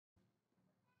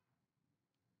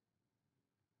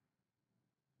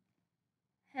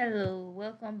Hello,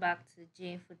 welcome back to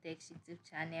J Infotex YouTube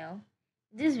channel.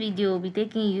 This video will be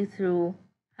taking you through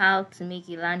how to make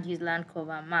a land use land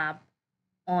cover map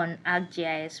on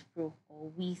ArcGIS Pro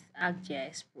or with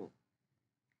ArcGIS Pro.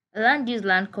 A land use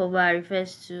land cover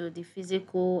refers to the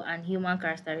physical and human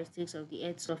characteristics of the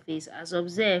Earth's surface as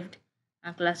observed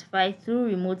and classified through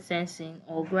remote sensing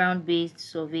or ground-based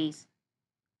surveys.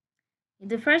 In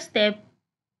the first step,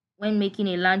 when making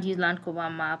a land use land cover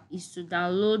map is to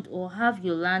download or have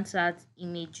your Landsat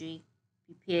imagery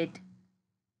prepared.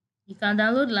 You can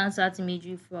download Landsat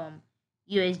imagery from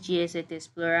USGS Earth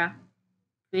Explorer,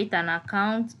 create an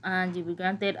account, and you'll be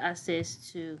granted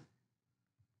access to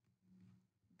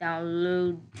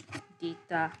download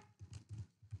data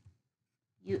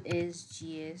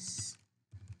USGS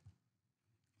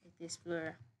Earth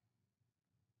Explorer.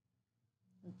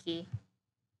 Okay,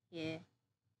 here.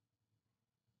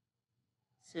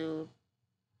 So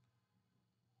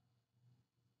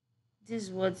this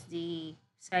is what the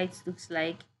site looks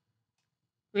like.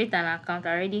 Create an account.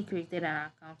 I already created an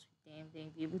account with them, then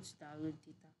you'll be able to download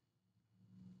data.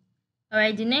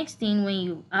 Alright, the next thing when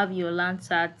you have your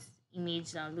Landsat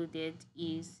image downloaded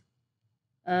is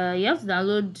you have to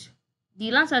download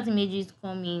the Landsat images.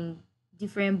 Come in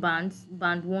different bands,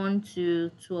 band 1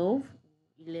 to 12,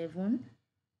 11.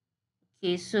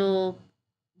 Okay, so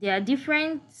there are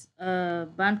different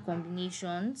band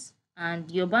combinations, and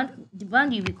the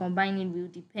band you'll be combining will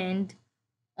depend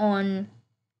on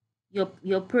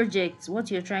your project, what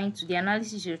you're trying to, the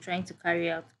analysis you're trying to carry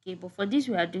out. Okay, but for this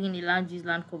we are doing a land use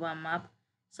land cover map,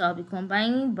 so I'll be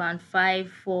combining band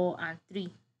 5, 4, and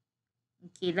 3.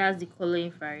 Okay, that's the color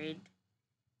infrared.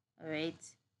 All right,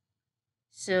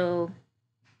 so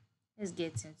let's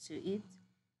get into it.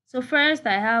 So first,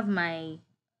 I have my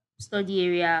study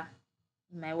area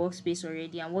in my workspace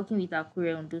already. I'm working with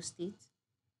Akure Ondo State.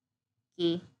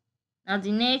 Okay, now the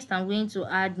next, I'm going to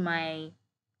add my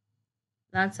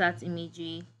Landsat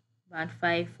imagery band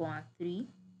 5, 4, and 3.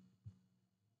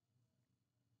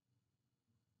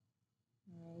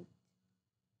 Right.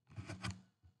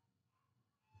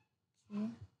 Okay.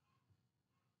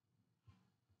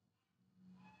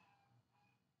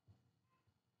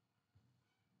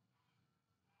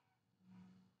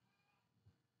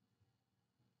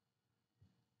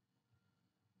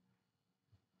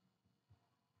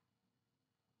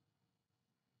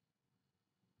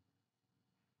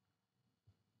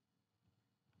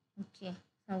 Okay,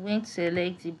 so I'm going to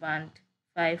select the band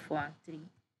 5, 4, and 3.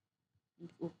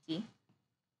 Click OK.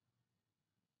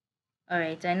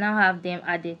 Alright, I now have them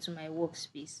added to my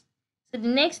workspace. So the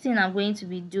next thing I'm going to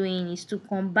be doing is to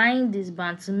combine these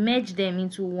bands, to merge them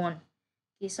into one.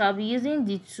 Okay, so I'll be using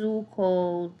the tool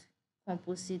called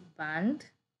composite band.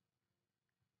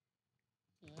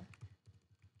 Okay.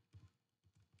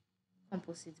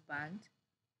 Composite band.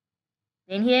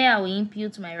 Then here I will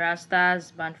input my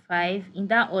rasters band 5 in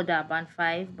that order: band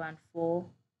 5, band 4,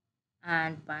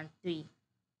 and band 3.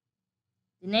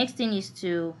 The next thing is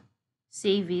to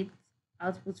save it,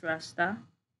 output raster.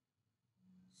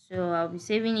 So I'll be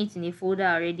saving it in a folder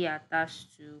already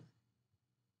attached to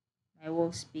my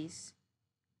workspace.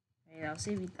 Right, I'll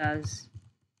save it as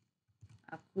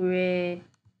Akure,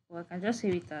 or I can just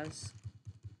save it as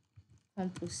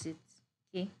composite.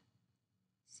 Okay,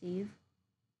 save,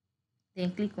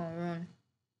 then click on run.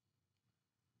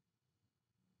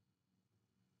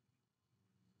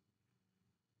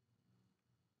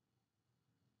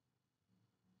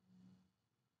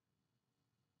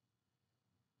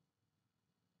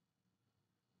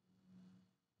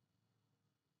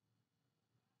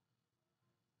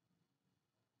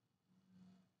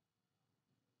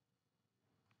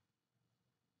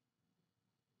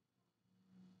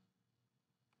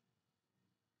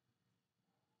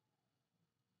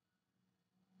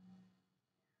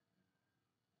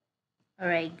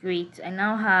 Alright, great. I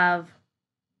now have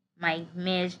my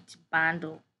merged band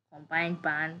or combined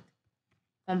band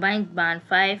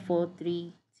 5, 4,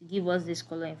 3 to give us this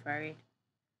color infrared.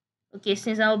 Okay,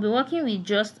 since I'll be working with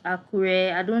just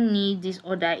Akure, I don't need these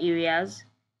other areas,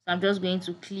 so I'm just going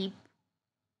to clip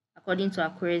according to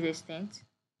Akure's extent.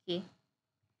 Okay,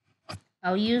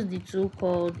 I'll use the tool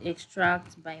called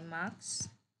extract by max.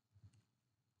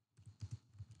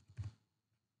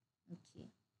 Okay,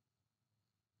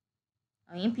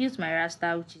 I'll input my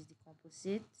raster, which is the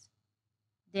composite,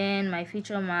 then my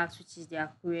feature max, which is the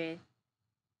Akure,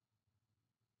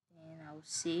 then I'll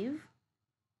save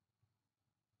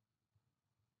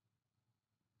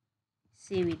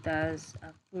it as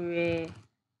Akure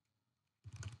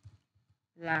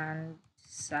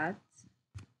Landsat.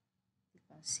 Click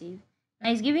on save.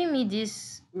 Now it's giving me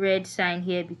this red sign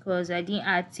here because I didn't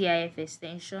add TIF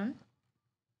extension.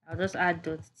 I'll just add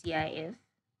 .tif.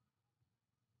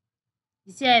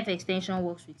 The TIF extension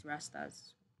works with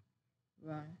rasters.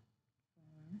 Run.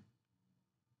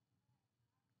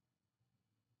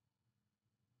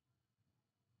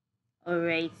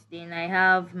 Alright, then I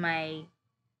have my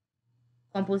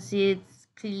composites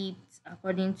clipped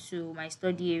according to my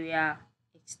study area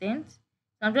extent.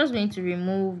 So I'm just going to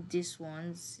remove these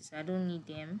ones since I don't need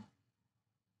them.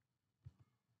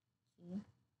 Okay.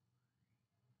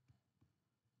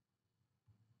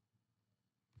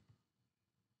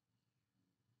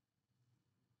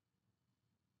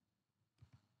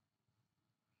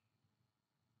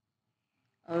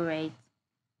 Alright,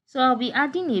 so I'll be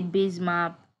adding a base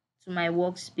map to my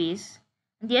workspace.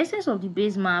 And the essence of the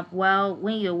base map, while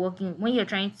when you're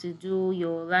trying to do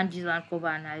your land use land cover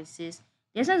analysis,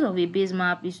 the essence of a base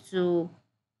map is to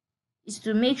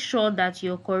make sure that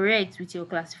you're correct with your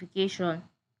classification.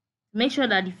 Make sure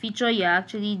that the feature you're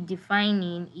actually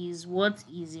defining is what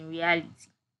is in reality.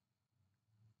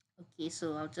 Okay,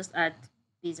 so I'll just add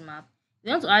base map. If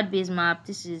you want to add base map,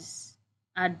 this is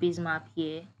add base map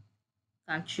here.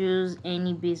 You can choose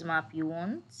any base map you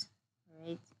want.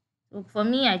 Right. So for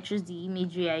me, I choose the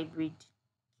imagery hybrid.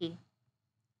 Okay.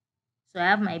 So I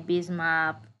have my base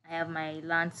map, I have my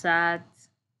Landsat.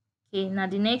 Okay, now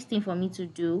the next thing for me to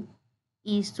do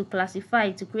is to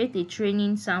classify, to create a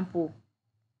training sample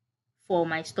for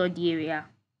my study area.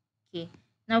 Okay,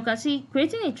 now you can see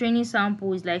creating a training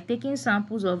sample is like taking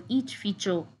samples of each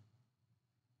feature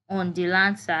on the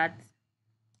Landsat,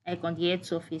 like on the Earth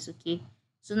surface. Okay,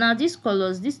 so now these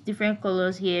different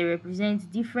colors here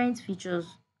represent different features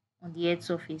on the Earth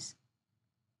surface.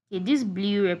 Okay, this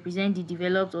blue represent the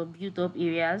developed or built up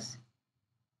areas.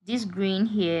 This green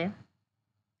here,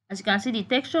 as you can see, the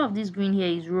texture of this green here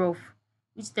is rough,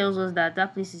 which tells us that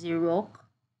that place is a rock.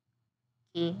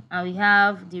 Okay, and we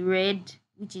have the red,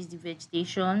 which is the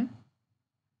vegetation.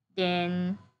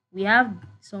 Then we have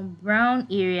some brown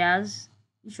areas,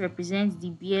 which represent the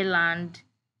bare land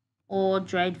or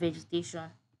dried vegetation.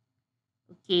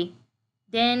 Okay,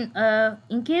 then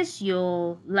in case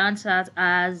your Landsat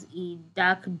has a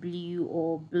dark blue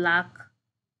or black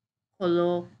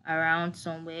color around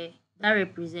somewhere, that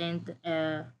represent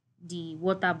the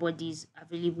water bodies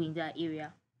available in that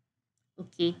area.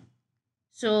 Okay,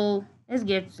 so let's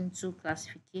get into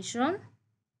classification.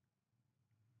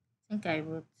 I think I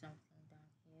wrote something down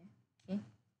here. Okay,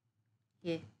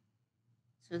 here.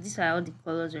 So these are all the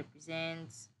colors represent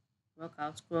rock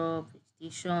outcrop,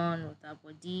 vegetation, water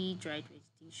body, dried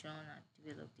vegetation, and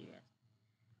developed areas.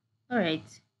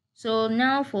 Alright, so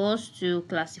now for us to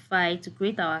classify, to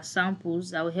create our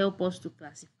samples that will help us to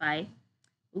classify,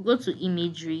 we'll go to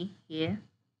imagery here.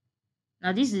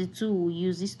 Now this is the tool we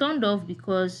use. It's turned off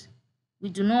because we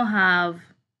do not have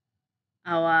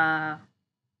our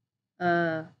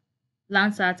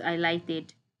Landsat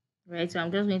highlighted, right? So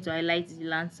I'm just going to highlight the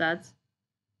Landsat.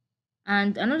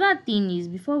 And another thing is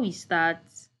before we start,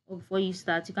 or before you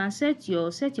start, you can set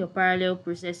your parallel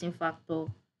processing factor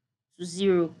to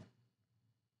 0.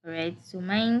 Alright, so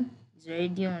mine is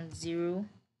already on 0.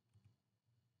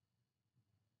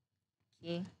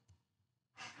 Okay,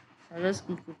 so I'll just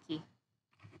click OK.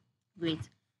 Great.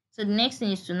 So the next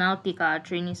thing is to now take our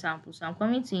training sample. So I'm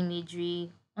coming to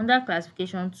imagery under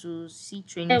classification to see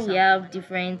training. Here we have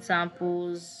different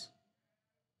samples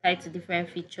tied to different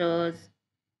features.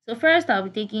 So first I'll be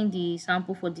taking the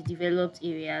sample for the developed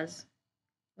areas.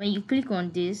 When you click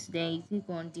on this, then you click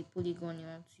on the polygon you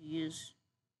want to use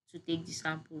to take the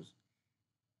samples.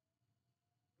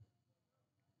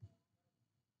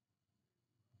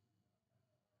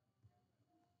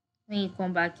 When you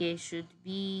come back here, should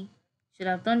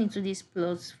have turned into these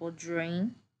plots for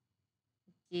drawing.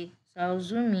 Okay, so I'll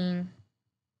zoom in,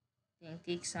 then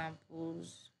take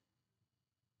samples.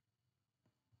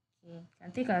 Okay, you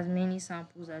can take as many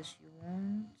samples as you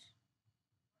want,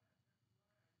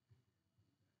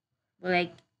 but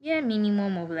like, yeah,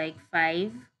 minimum of like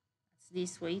 5 at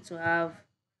least for you to have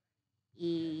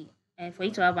a and for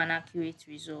you to have an accurate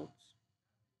result.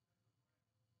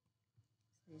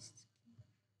 Just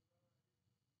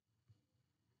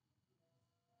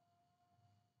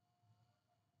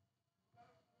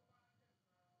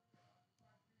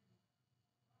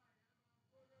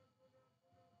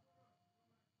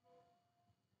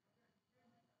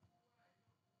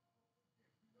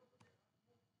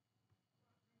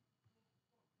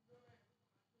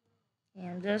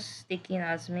yeah, I'm just taking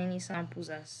as many samples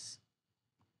as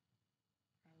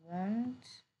I want.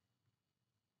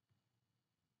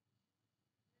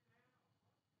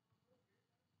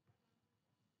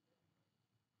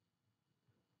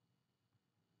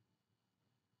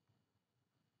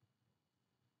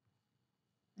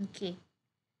 Okay.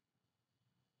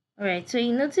 All right. So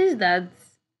you notice that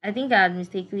I think I had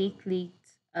mistakenly clicked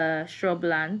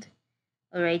shrubland.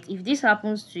 All right. If this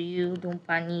happens to you, don't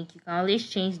panic. You can always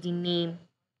change the name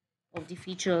of the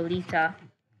feature later.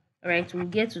 All right. We'll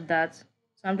get to that.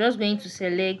 So I'm just going to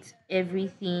select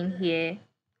everything here,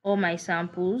 all my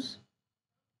samples.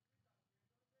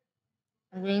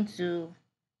 I'm going to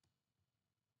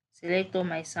select all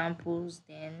my samples,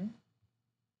 then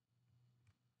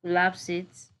collapse it,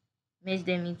 merge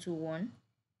them into one.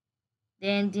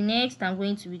 Then the next I'm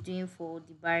going to be doing for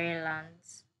the barren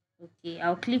lands. Okay,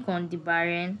 I'll click on the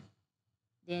barren,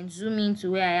 then zoom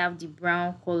into where I have the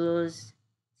brown colors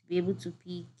to be able to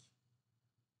pick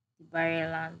the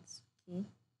barren lands. Okay,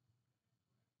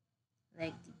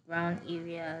 like the brown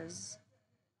areas.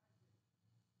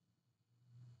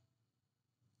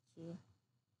 Okay,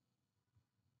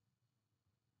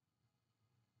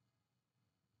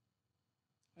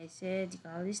 I said you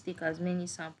can always take as many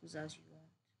samples as you want.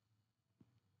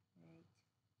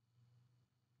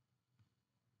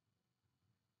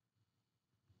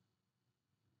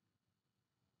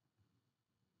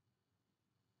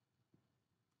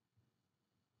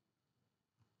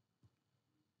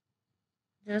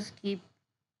 Right. Just keep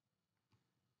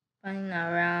panning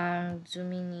around,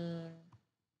 zooming in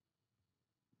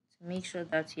to make sure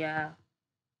that you are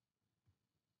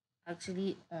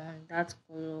actually on that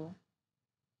color.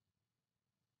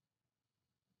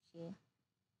 Okay.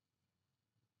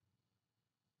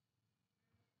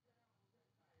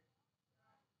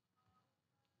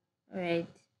 Alright,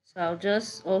 so I'll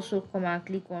just also come and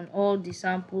click on all the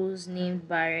samples named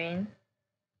barren,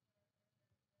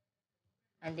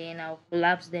 and then I'll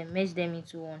collapse them, merge them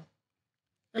into one.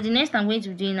 So the next I'm going to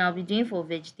be doing, I'll be doing for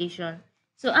vegetation.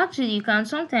 So actually you can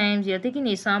sometimes you're taking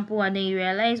a sample and then you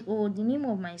realize, oh, the name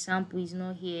of my sample is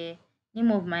not here,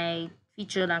 name of my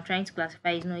feature that I'm trying to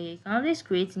classify is not here. You can always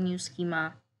create a new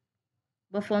schema.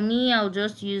 But for me, I'll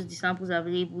just use the samples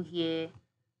available here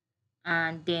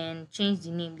and then change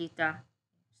the name later.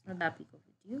 It's not that big of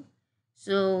a deal.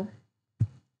 So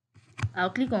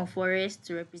I'll click on forest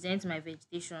to represent my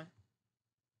vegetation.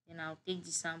 Then I'll take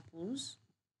the samples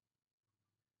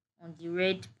on the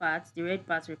red part. The red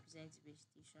part represents vegetation.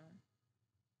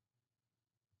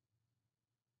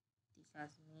 Take as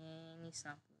many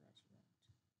samples as you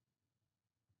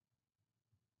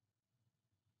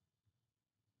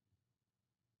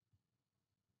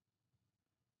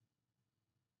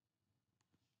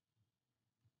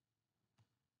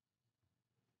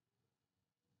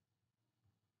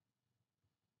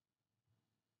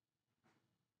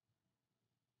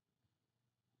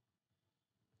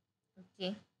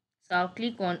want. Okay. So I'll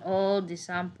click on all the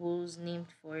samples named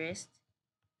forest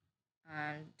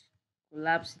and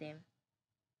collapse them.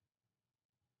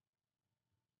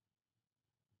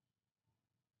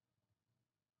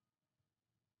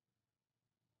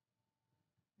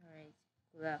 Alright,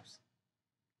 collapse.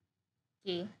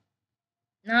 Okay.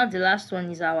 Now the last one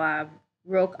is our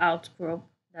rock outcrop.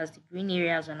 That's the green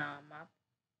areas on our map.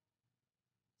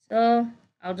 So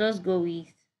I'll just go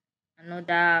with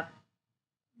another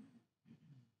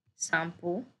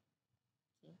sample.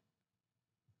 Okay.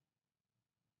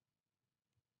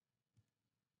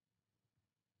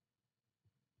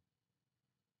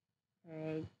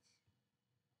 Alright.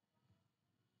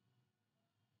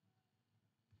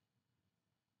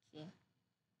 Okay.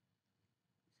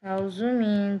 So I'll zoom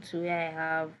in to where I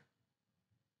have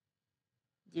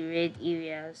the red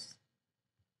areas.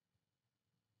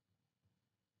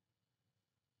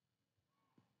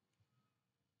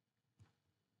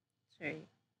 Sorry.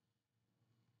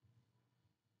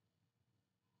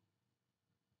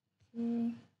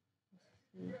 Okay.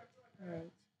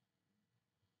 Alright.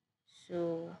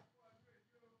 So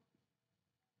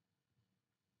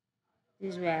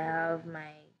this is where I have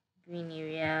my green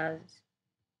areas.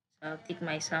 So I'll take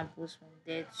my samples from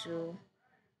there too.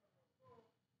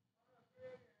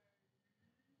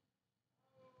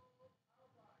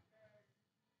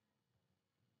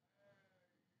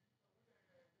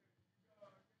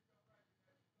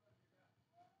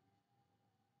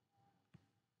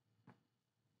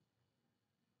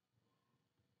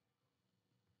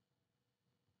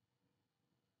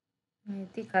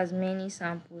 Take as many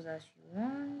samples as you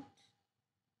want.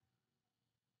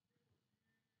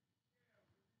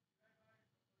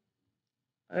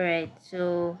 Alright,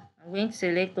 so I'm going to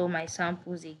select all my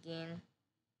samples again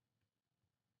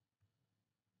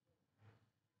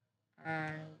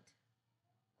and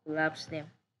collapse them.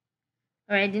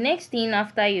 Alright, the next thing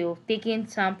after you've taken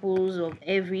samples of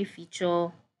every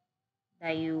feature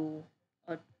that you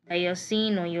or that you're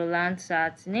seeing on your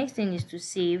Landsat, the next thing is to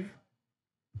save.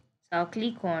 So I'll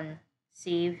click on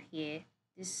save here.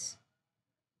 This,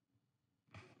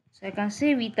 so I can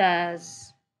save it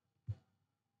as,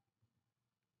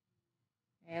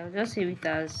 I'll just save it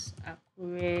as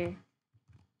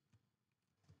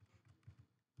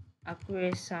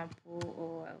accurate sample,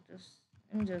 or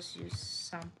let me just use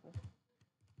sample.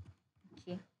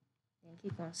 Okay, then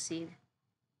click on save.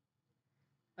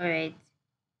 All right,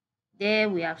 there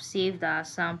we have saved our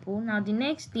sample. Now the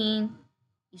next thing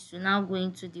is to now go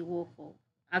into the work of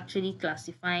actually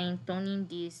classifying, turning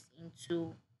this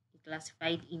into a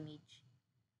classified image.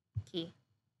 Okay,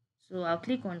 so I'll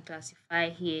click on classify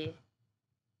here.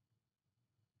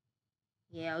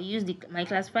 Yeah, I'll use my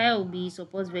classifier will be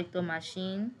support vector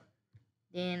machine.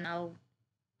 Then I'll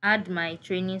add my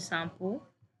training sample,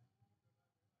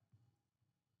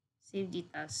 save it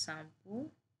as sample.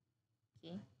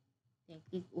 Okay, then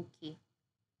click OK.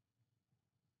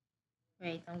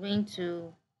 Right, I'm going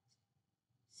to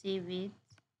save it,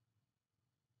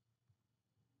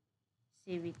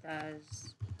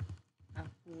 as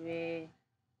accurate.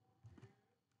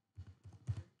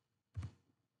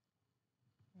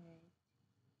 Right,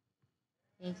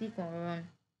 then click on run.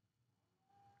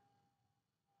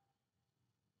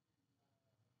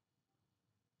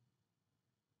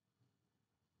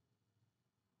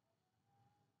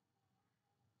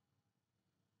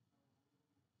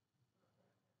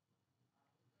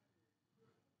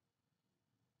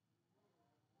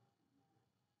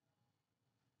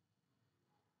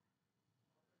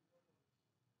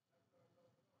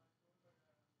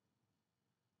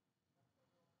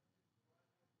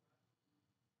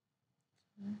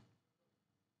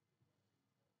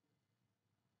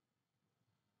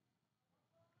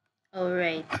 All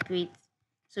right, great.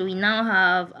 So we now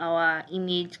have our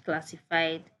image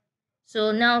classified.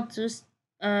 So now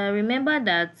remember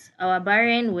that our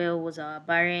barren well was our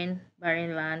barren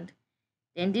land.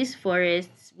 Then this forest,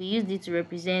 we used it to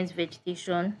represent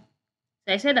vegetation.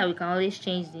 So I said that we can always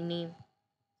change the name.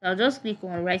 So I'll just click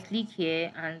on right click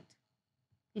here and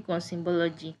click on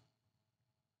symbology.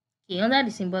 Okay, under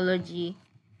the symbology,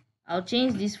 I'll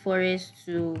change this forest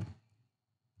to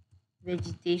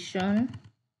vegetation.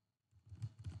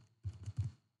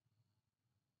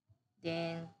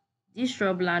 Then this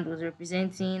shrubland was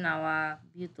representing our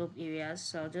built up areas.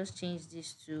 So I'll just change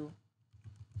this to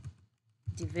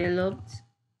developed.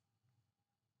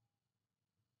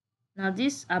 Now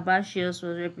this herbaceous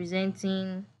was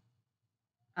representing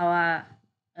our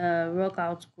rock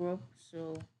outcrop.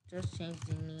 So just change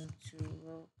the name to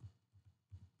rock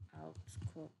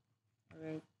outcrop.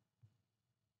 Alright.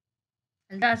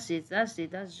 And that's just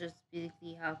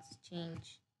basically how to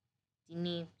change the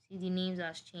name. See, the names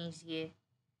has changed here.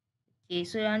 Okay,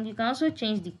 so and you can also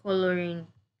change the coloring,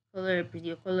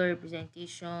 your color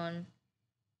representation.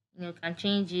 You can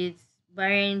change it.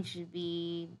 Barren should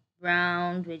be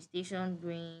brown, vegetation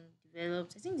green,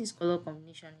 developed. I think this color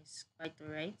combination is quite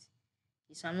alright.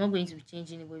 Okay, so I'm not going to be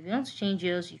changing it, but if you want to change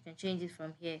yours, you can change it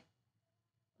from here.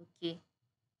 Okay.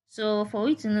 So for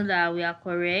we to know that we are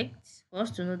correct, for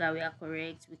us to know that we are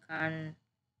correct, we can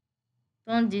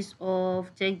turn this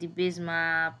off, check the base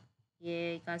map.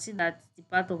 Yeah, you can see that the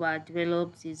part of our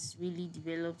developed is really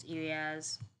developed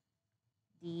areas.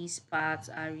 These parts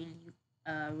are really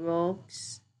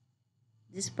rocks.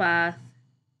 This path,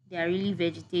 they are really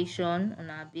vegetation on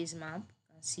our base map.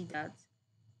 You can see that.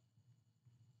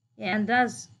 Yeah, and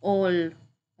that's all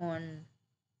on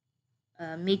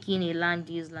making a land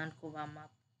use land cover map.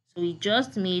 So we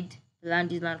just made the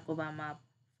land use land cover map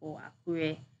for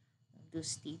Akure, Ondo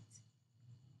State.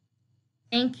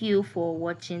 Thank you for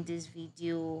watching this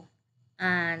video,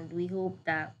 and we hope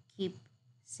that keep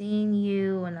seeing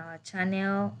you on our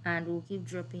channel, and we'll keep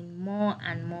dropping more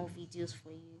and more videos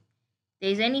for you. If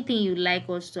there's anything you'd like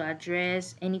us to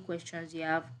address, any questions you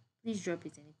have, please drop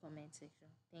it in the comment section.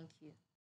 Thank you.